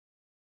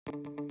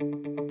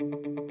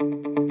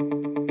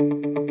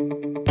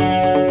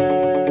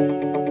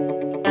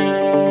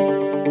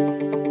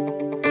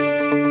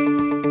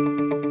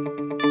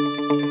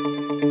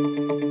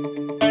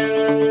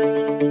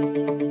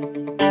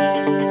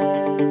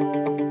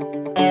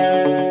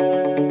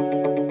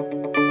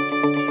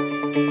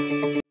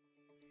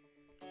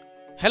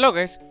Hello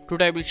guys,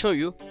 today I will show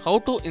you how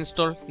to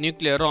install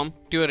nuclear ROM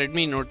to your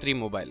Redmi Note 3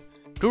 mobile.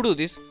 To do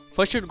this,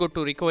 first you should go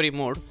to recovery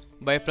mode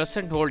by press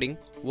and holding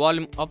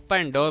volume up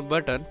and down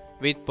button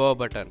with power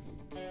button.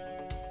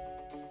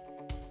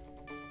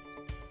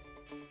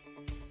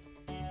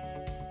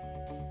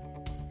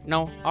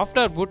 Now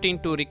after booting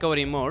to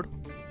recovery mode,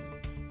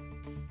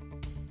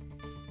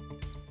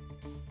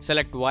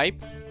 select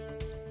wipe,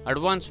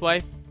 advanced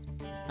wipe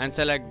and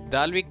select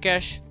Dalvik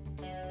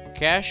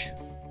cache,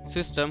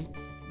 system,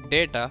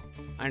 data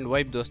and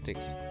wipe those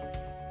things.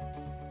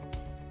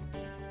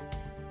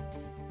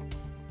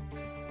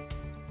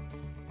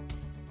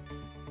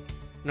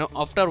 Now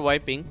after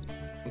wiping,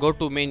 go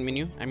to main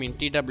menu,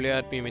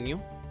 TWRP menu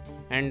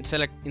and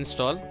select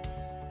install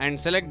and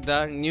select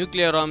the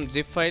nuclear ROM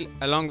zip file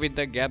along with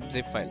the gap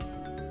zip file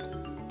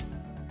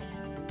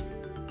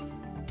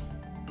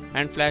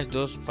and flash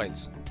those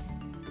files.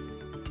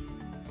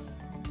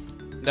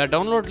 The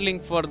download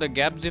link for the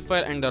gap zip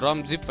file and the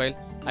ROM zip file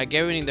I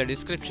gave in the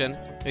description.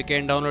 You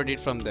can download it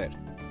from there.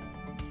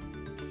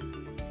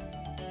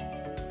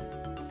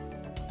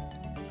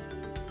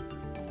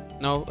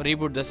 Now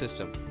reboot the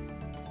system.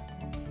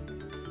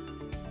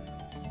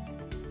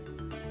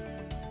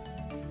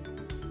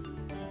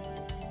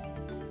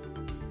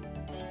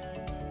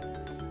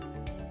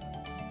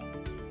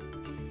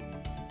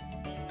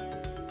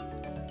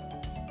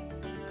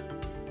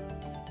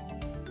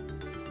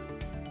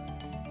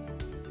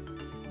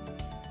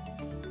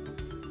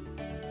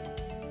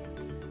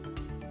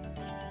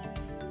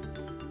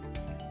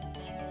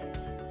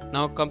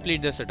 Now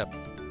complete the setup.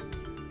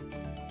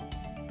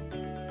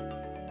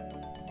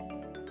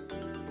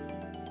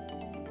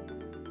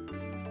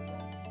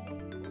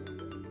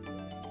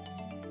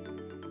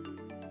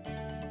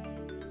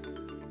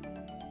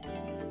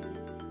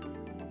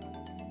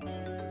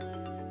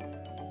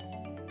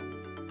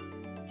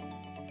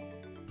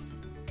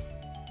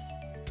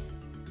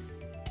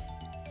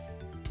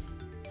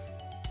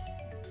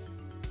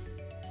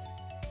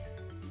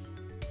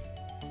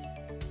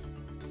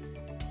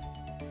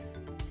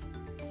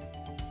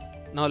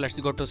 Now let's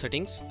go to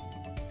settings.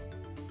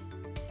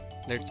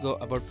 Let's go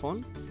about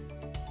phone.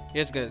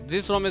 Yes guys,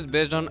 this ROM is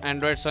based on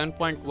Android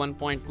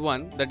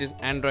 7.1.1, that is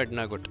Android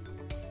Nougat.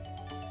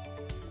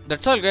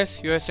 That's all guys,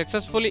 you have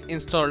successfully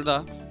installed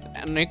the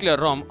nuclear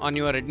ROM on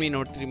your Redmi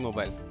Note 3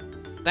 mobile.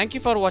 Thank you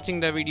for watching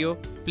the video.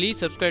 Please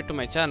subscribe to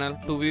my channel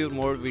to view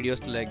more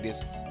videos like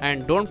this.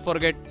 And don't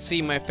forget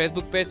see my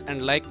Facebook page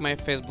and like my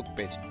Facebook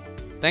page.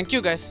 Thank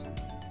you guys.